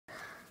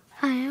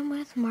Hi, I'm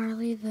with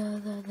Marley,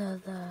 the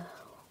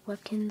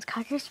Webkinz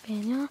Cocker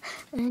Spaniel,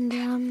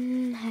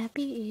 and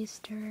happy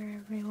Easter,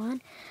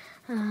 everyone.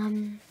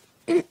 I'm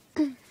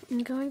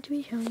going to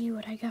be showing you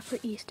what I got for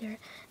Easter,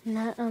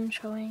 not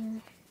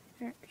showing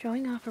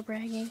off or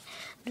bragging.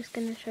 I'm just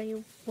going to show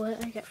you what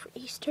I got for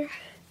Easter.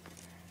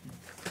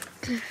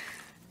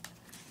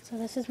 So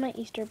this is my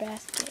Easter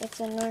basket. It's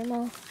a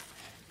normal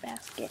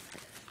basket,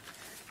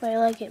 but I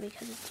like it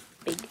because it's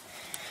big.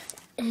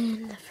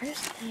 And the first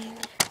thing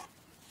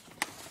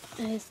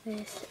is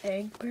this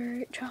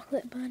Eggbert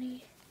chocolate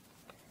bunny.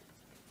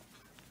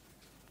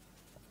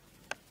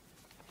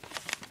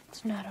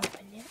 It's not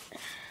open yet.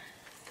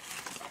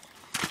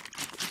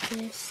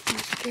 This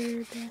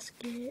Easter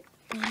basket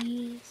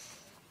bunnies.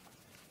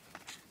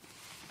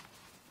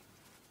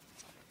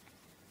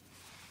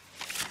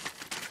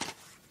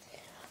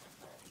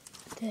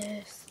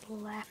 This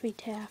Laffy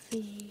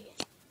Taffy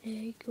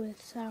egg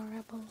with sour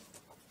apple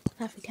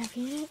Laffy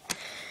Taffy in it.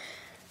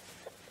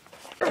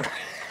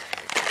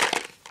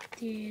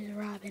 These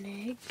robin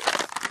eggs.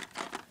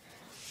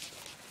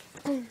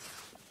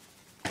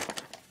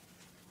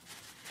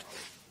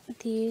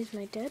 These,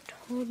 my dad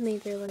told me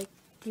they're like,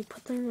 you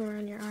put them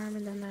around your arm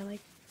and then they're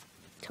like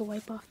to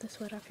wipe off the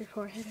sweat off your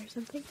forehead or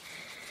something.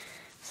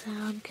 So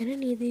I'm gonna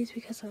need these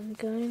because I'm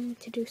going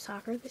to do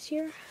soccer this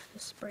year,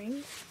 this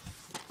spring.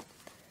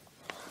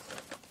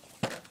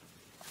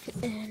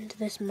 And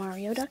this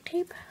Mario duct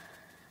tape.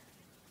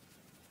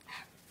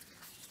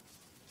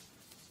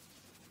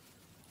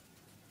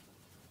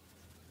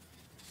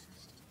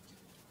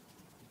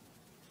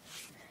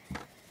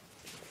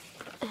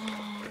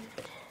 And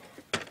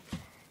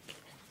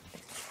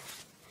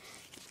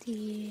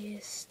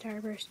these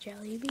Starburst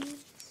jelly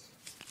beans.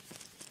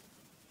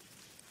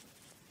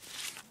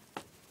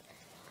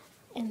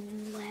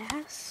 And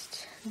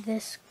last,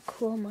 this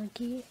cool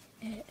monkey.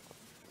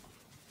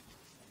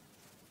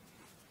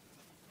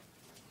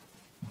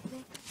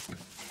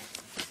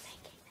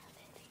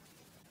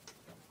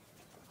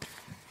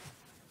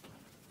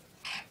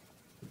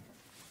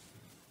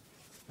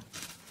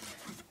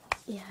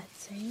 Yeah, it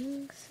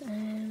sings,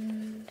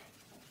 and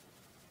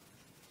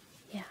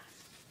yeah.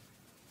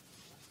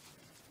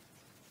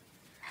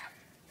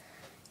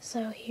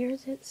 So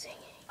here's it singing.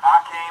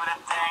 I came to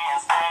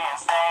dance,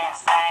 dance,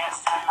 dance,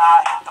 dance.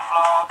 I hit the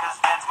floor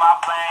cause that's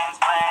my plans,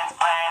 plans,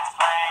 plans,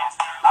 plans.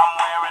 I'm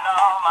wearing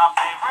all my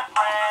favorite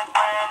brands,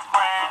 brands,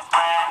 brands,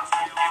 brands.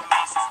 Give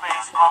me some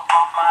space, bump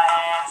off my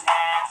hands, hands.